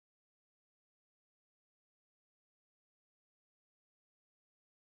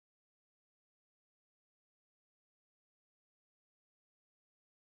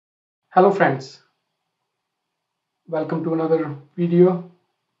Hello friends, welcome to another video.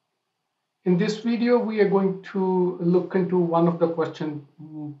 In this video, we are going to look into one of the questions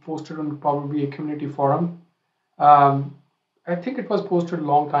posted on the Power BI community forum. I think it was posted a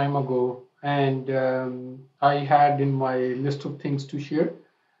long time ago, and I had in my list of things to share.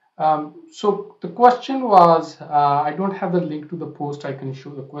 So the question was, I don't have the link to the post, I can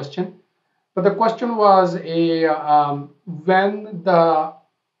show the question, but the question was when the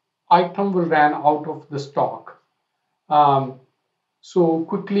item will run out of the stock. Um, so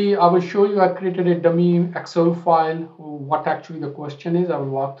quickly, I will show you. I created a dummy Excel file. What actually the question is. I will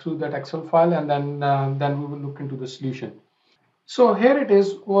walk through that Excel file, and then we will look into the solution. So here it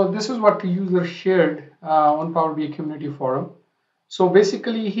is. Well, this is what the user shared on Power BI Community Forum. So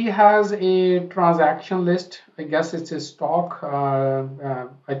basically, he has a transaction list. I guess it's a stock.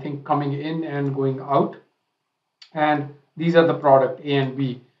 I think coming in and going out, and these are the product A and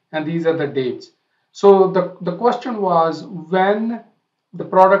B, and these are the dates. So the question was when the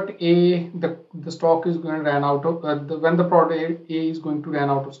product A, the stock is going to run out of when the product A is going to run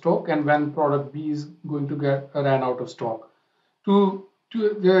out of stock, and when product B is going to get ran out of stock. To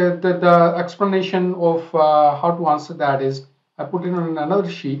the explanation of how to answer that is I put it on another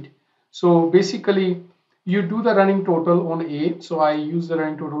sheet. So basically you do the running total on 8. So I use the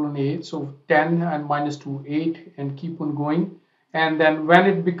running total on 8. So 10 and minus 2, 8, and keep on going. And then when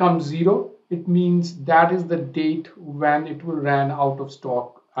it becomes 0, it means that is the date when it will run out of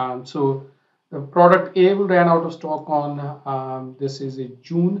stock. So the product A will run out of stock on this is a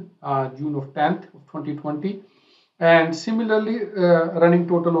June of 10th of 2020, and similarly running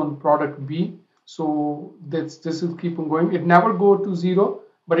total on product B. So this will keep on going. It never go to 0,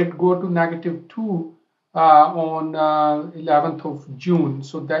 but it go to -2 on 11th of June.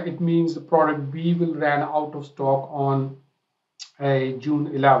 So that it means the product B will run out of stock on June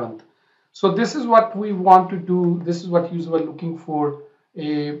 11th. So this is what we want to do. This is what users were looking for: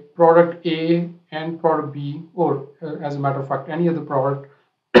 a product A and product B, or as a matter of fact, any other product,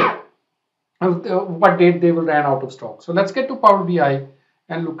 what date they will run out of stock. So let's get to Power BI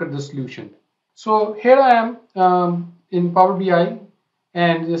and look at the solution. So here I am in Power BI,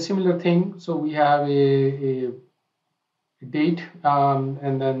 and a similar thing. So we have a date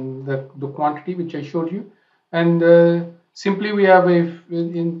and then the quantity which I showed you, and simply we have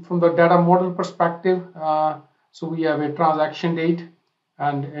from the data model perspective. So we have a transaction date,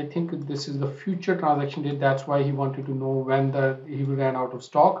 and I think this is the future transaction date. That's why he wanted to know when he will run out of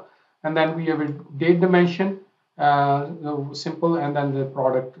stock. And then we have a date dimension, simple, and then the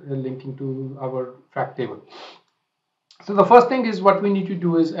product linking to our fact table. So the first thing is what we need to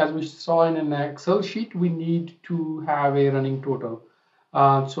do is, as we saw in an Excel sheet, we need to have a running total.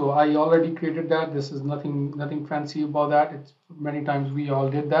 So I already created that. This is nothing fancy about that. It's many times we all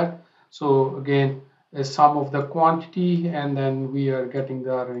did that. So again, a sum of the quantity, and then we are getting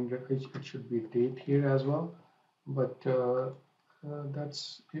the running. It should be date here as well, but that's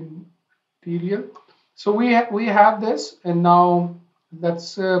imperial. So we have this, and now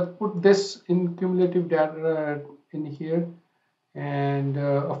let's put this in cumulative data in here, and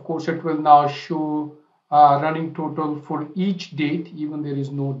of course it will now show running total for each date, even there is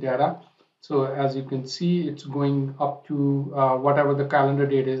no data. So as you can see, it's going up to whatever the calendar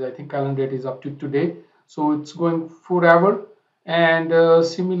date is. I think calendar date is up to today, so it's going forever. And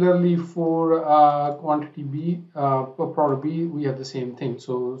similarly for quantity B, for product B, we have the same thing.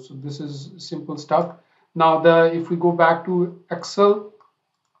 So this is simple stuff. Now if we go back to Excel,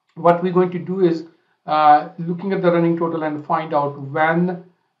 what we're going to do is looking at the running total and find out when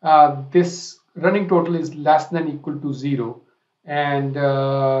this running total is less than equal to 0. And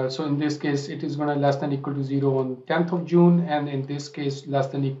so in this case, it is going to less than equal to 0 on 10th of June, and in this case, less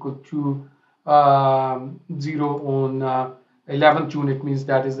than equal to 0 on 11th June. It means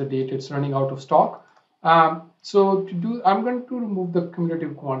that is the date it's running out of stock. So to do, I'm going to remove the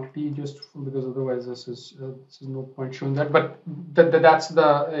cumulative quantity just because otherwise this is no point showing that. But that's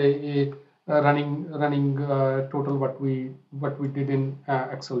the running total what we did in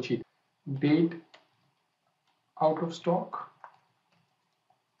Excel sheet. Date out of stock.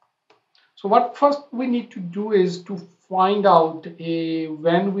 So what first we need to do is to find out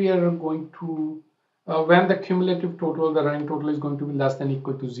when we are going to when the cumulative total, the running total, is going to be less than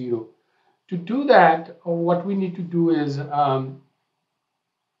equal to 0. To do that, what we need to do is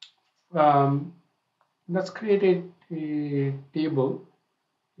let's create a table,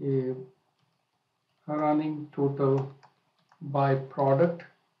 a running total by product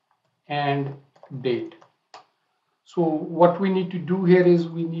and date. So what we need to do here is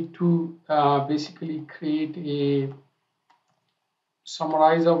we need to basically create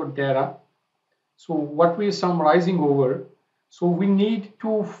summarize our data. So what we are summarizing over, so we need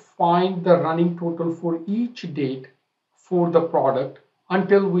to find the running total for each date for the product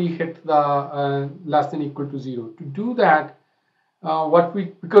until we hit the less than equal to 0. To do that,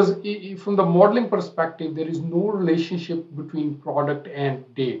 because from the modeling perspective, there is no relationship between product and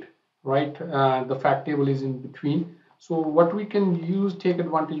date, right? The fact table is in between. So what we can use, take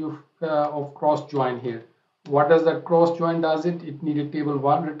advantage of cross join here. What does that cross join does it? It needed table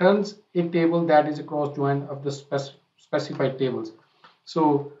 1 returns a table that is a cross join of the specified tables.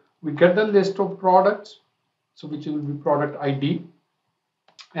 So we get the list of products, so which will be product ID,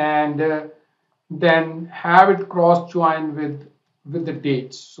 and then have it cross join with the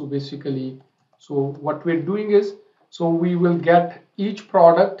dates. So basically, so what we're doing is, so we will get each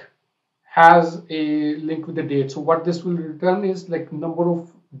product has a link with the date. So what this will return is like number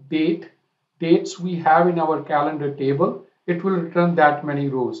of dates we have in our calendar table. It will return that many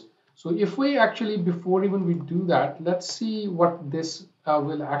rows. So if we actually, before even we do that, let's see what this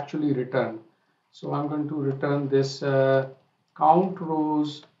will actually return. So I'm going to return this count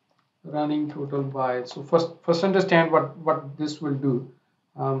rows running total by. So first understand what this will do.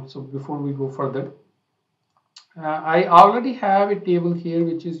 So before we go further, I already have a table here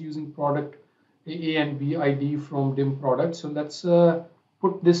which is using product A and B ID from dim product. So let's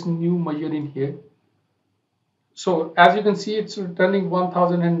put this new measure in here. So as you can see, it's returning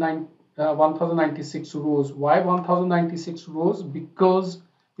 1096 rows. Why 1096 rows? Because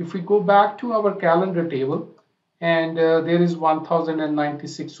if we go back to our calendar table, and there is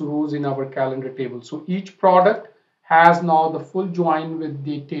 1096 rows in our calendar table. So each product has now the full join with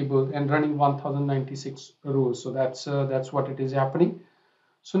the table and running 1096 rows. So that's what it is happening.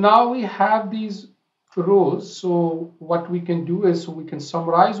 So now we have these rows. So what we can do is, so we can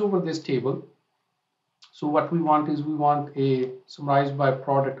summarize over this table. So what we want is, we want a summarize by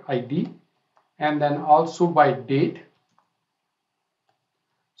product ID and then also by date.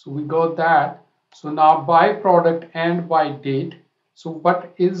 So we got that. So now by product and by date. So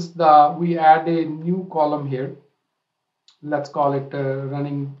what is the, we add a new column here. Let's call it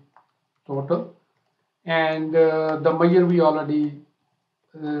running total. And the measure we already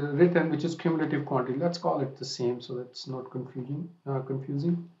written, which is cumulative quantity. Let's call it the same so that's not confusing.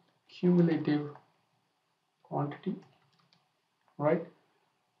 Cumulative quantity, right?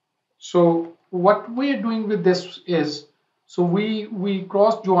 So what we are doing with this is, so we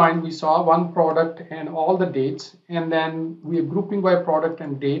cross join, we saw one product and all the dates, and then we are grouping by product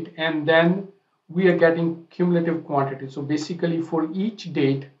and date, and then we are getting cumulative quantity. So basically for each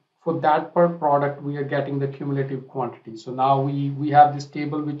date, for that per product, we are getting the cumulative quantity. So now we have this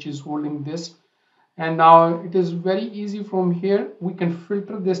table which is holding this, and now it is very easy from here. We can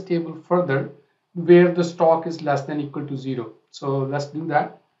filter this table further where the stock is less than equal to 0. So let's do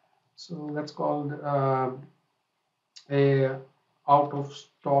that. So let's call a out of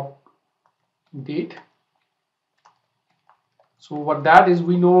stock date. So what that is,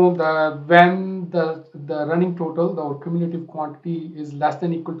 we know that when the running total, the cumulative quantity is less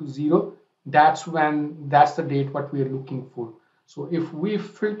than equal to 0, that's the date what we are looking for. So if we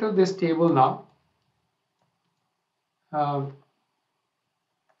filter this table now,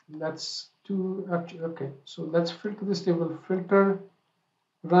 let's do actually, okay, so let's filter this table, filter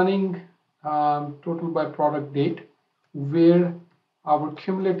running total by product date, where our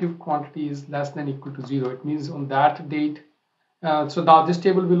cumulative quantity is less than equal to 0. It means on that date. So now this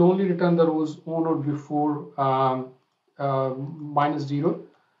table will only return the rows on or before minus 0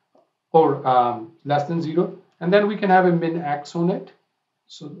 or less than 0, and then we can have a min x on it,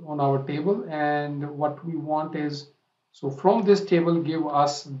 so on our table. And what we want is, so from this table give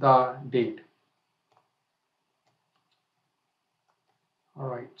us the date. All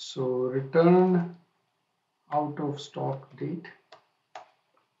right, so return out of stock date.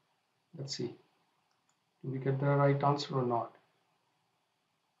 Let's see, do we get the right answer or not?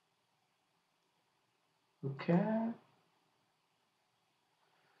 Okay,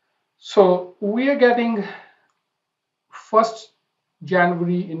 so we are getting 1st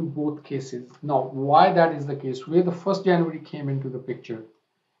January in both cases. Now why that is the case, where the 1st January came into the picture,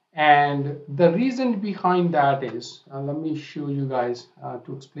 and the reason behind that is, let me show you guys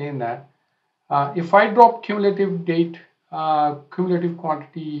to explain that. If I drop cumulative date, cumulative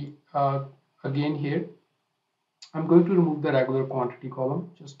quantity again here, I'm going to remove the regular quantity column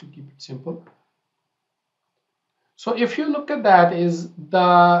just to keep it simple. So if you look at that, is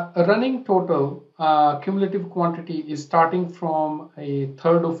the running total cumulative quantity is starting from a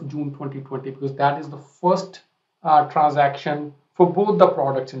 3rd of June 2020, because that is the first transaction for both the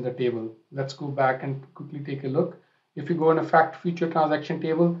products in the table. Let's go back and quickly take a look. If you go in a fact future transaction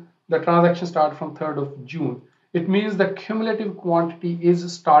table, the transaction started from 3rd of June. It means the cumulative quantity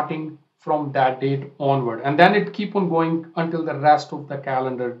is starting from that date onward, and then it keep on going until the rest of the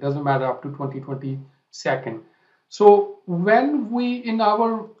calendar. It doesn't matter up to 2022. So when we in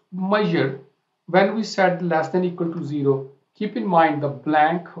our measure, when we set less than equal to 0, keep in mind the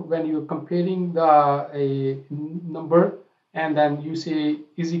blank when you're comparing the a number and then you say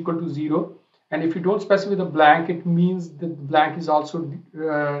is equal to 0, and if you don't specify the blank, it means the blank is also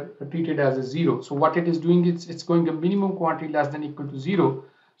treated as a 0. So what it is doing is it's going a minimum quantity less than equal to 0.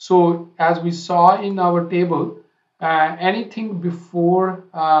 So as we saw in our table, anything before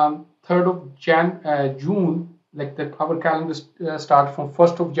 3rd of June, like that, our calendar start from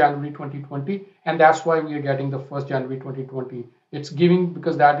 1st of January 2020, and that's why we are getting the 1st January 2020. It's giving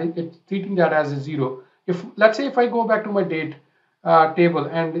because that it's treating that as a 0. If let's say if I go back to my date table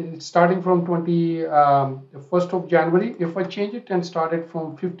and it's starting from 1st of January, if I change it and start it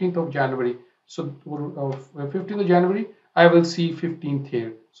from 15th of January, so 15th of January, I will see 15th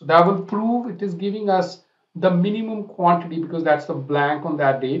here. So that will prove it is giving us the minimum quantity because that's the blank on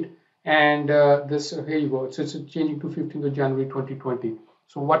that date. And this here you go. So it's changing to 15th of January 2020.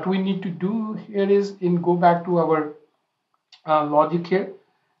 So what we need to do here is go back to our logic here,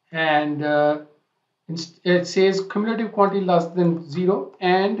 and it says cumulative quantity less than 0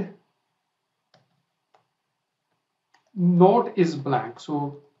 and note is blank.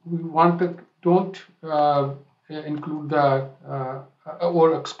 So we want to don't include the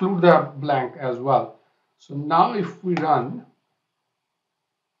or exclude the blank as well. So now if we run,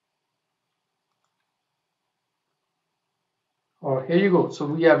 or here you go. So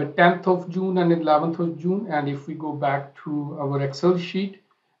we have a 10th of June and 11th of June. And if we go back to our Excel sheet,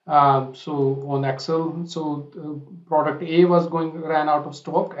 so on Excel, so product A was ran out of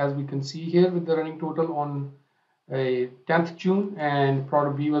stock, as we can see here with the running total on 10th June, and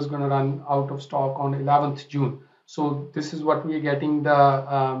product B was going to run out of stock on 11th June. So this is what we are getting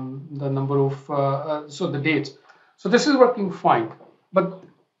the number of so the dates. So this is working fine, but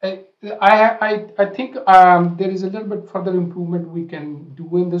I think there is a little bit further improvement we can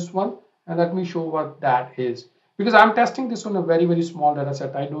do in this one, and let me show what that is. Because I'm testing this on a very small data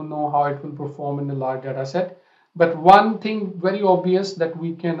set. I don't know how it will perform in a large data set, but one thing very obvious that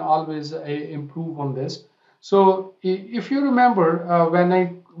we can always improve on this. So if you remember when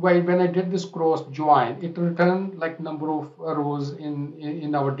I did this cross join, it returned like number of rows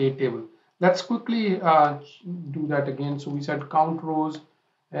in our date table. Let's quickly do that again. So we said count rows.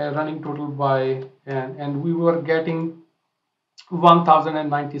 Running total by and we were getting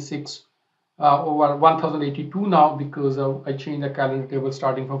 1096 over 1082 now because I changed the calendar table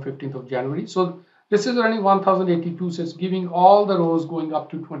starting from 15th of January. So this is running 1082, so it's giving all the rows going up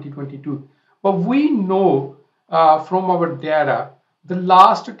to 2022. But we know from our data the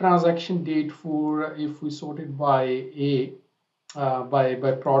last transaction date for, if we sort it by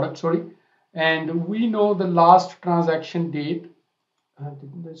by product, sorry, and we know the last transaction date.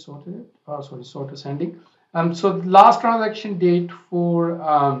 Didn't I sort it? Oh, sorry, sort ascending. So the last transaction date for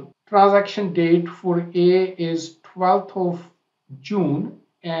A is 12th of June,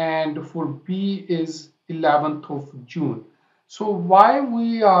 and for B is 11th of June. So why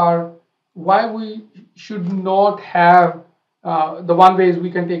we should not have the one way is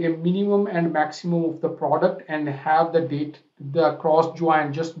we can take a minimum and maximum of the product and have the date, the cross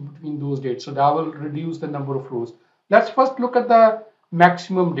join just between those dates. So that will reduce the number of rows. Let's first look at the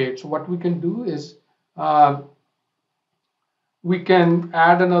maximum date. So what we can do is we can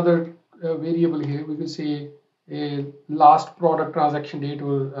add another variable here. We can say a last product transaction date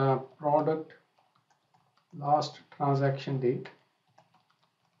or product last transaction date.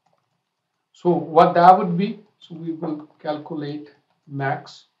 So what that would be, so we will calculate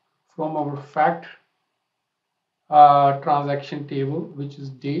max from our fact transaction table, which is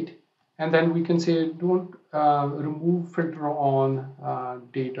date. And then we can say don't remove filter on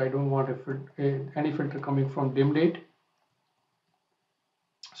date. I don't want any filter coming from dim date.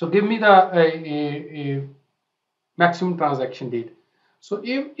 So give me the a maximum transaction date. So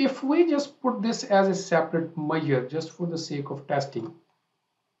if we just put this as a separate measure just for the sake of testing,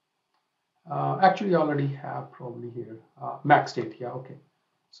 actually I already have probably here max date. Yeah, okay.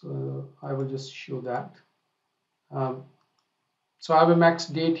 So I will just show that. So I have a max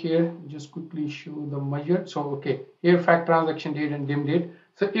date here. Just quickly show the measure. So okay, here fact transaction date and dim date.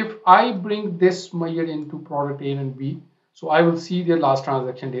 So if I bring this measure into product A and B, so I will see their last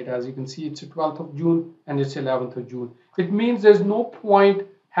transaction date. As you can see, it's the 12th of June and it's 11th of June. It means there's no point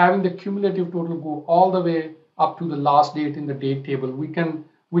having the cumulative total go all the way up to the last date in the date table. We can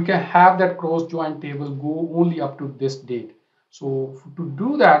we can have that cross join table go only up to this date. So to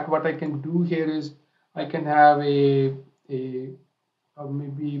do that, what I can do here is I can have a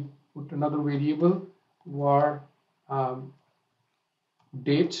maybe put another variable var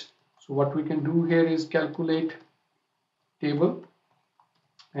dates. So what we can do here is calculate table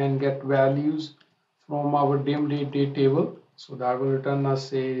and get values from our dim date table. So that will return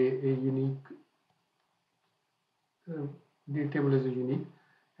us a unique date table is a unique,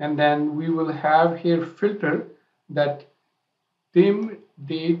 and then we will have here filter that dim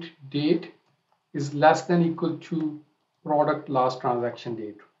date is less than equal to product last transaction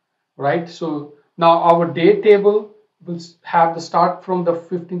date, right? So now our date table will have the start from the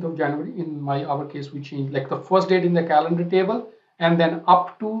 15th of January. In our case, we change like the first date in the calendar table and then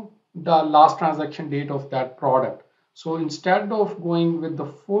up to the last transaction date of that product. So instead of going with the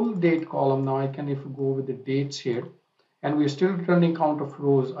full date column, now I can, if you go with the dates here, and we're still returning count of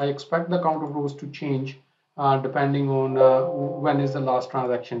rows, I expect the count of rows to change depending on when is the last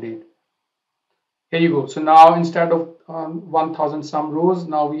transaction date. Here you go. So now instead of 1000 some rows,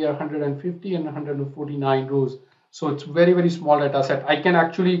 now we are 150 and 149 rows. So it's very small data set. I can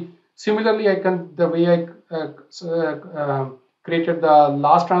actually, similarly, I can, the way I created the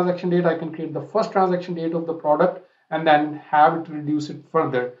last transaction date, I can create the first transaction date of the product and then have it reduce it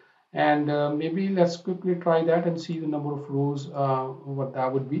further. And maybe let's quickly try that and see the number of rows, what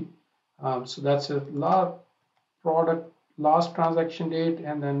that would be. So that's a product last transaction date,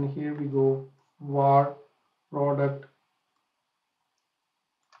 and then here we go var product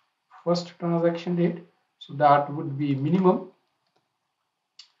first transaction date. So that would be minimum.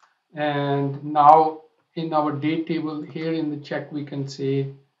 And now in our date table here in the check, we can say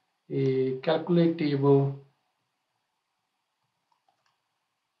a calculate table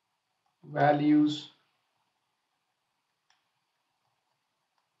values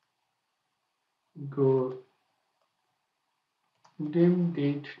go dim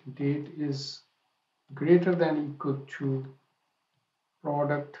date is greater than equal to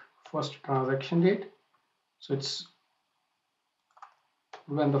product first transaction date. So it's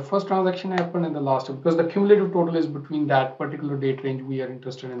when the first transaction happened and the last, because the cumulative total is between that particular date range we are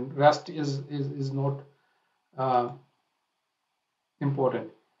interested in. Rest is not important.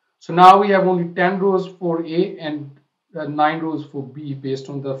 So now we have only 10 rows for A and 9 rows for B based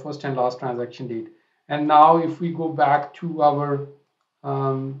on the first and last transaction date. And now if we go back to our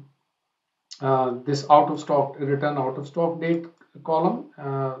this out of stock, return out of stock date column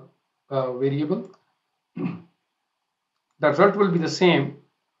variable, the result will be the same,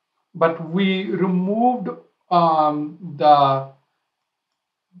 but we removed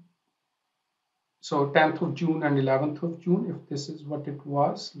so 10th of June and 11th of June, if this is what it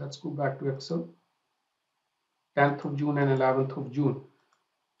was. Let's go back to Excel. 10th of June and 11th of June.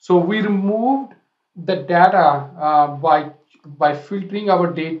 So we removed the data by filtering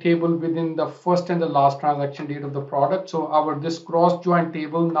our date table within the first and the last transaction date of the product. So our this cross join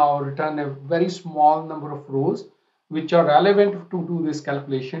table now return a very small number of rows which are relevant to do this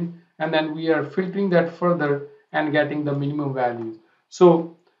calculation, and then we are filtering that further and getting the minimum values.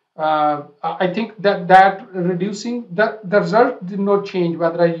 So I think that reducing the result did not change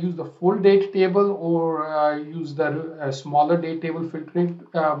whether I use the full date table or use the smaller date table filtering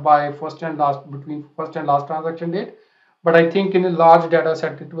by first and last, between first and last transaction date. But I think in a large data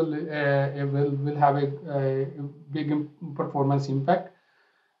set it will have a big performance impact.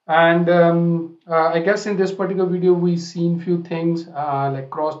 And I guess in this particular video we've seen few things like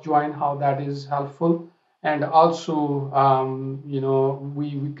cross join, how that is helpful. And also,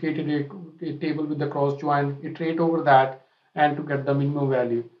 we created a table with the cross join, iterate over that, and to get the minimum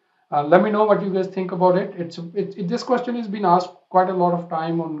value. Let me know what you guys think about it. This question has been asked quite a lot of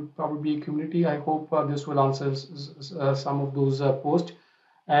time on Power BI community. I hope this will answer some of those posts.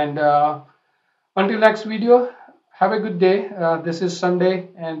 And until next video, have a good day. This is Sunday,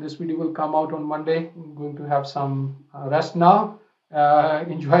 and this video will come out on Monday. I'm going to have some rest now.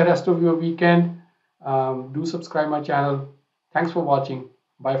 Enjoy the rest of your weekend. Do subscribe my channel. Thanks for watching.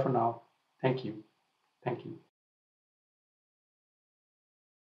 Bye for now. Thank you. Thank you.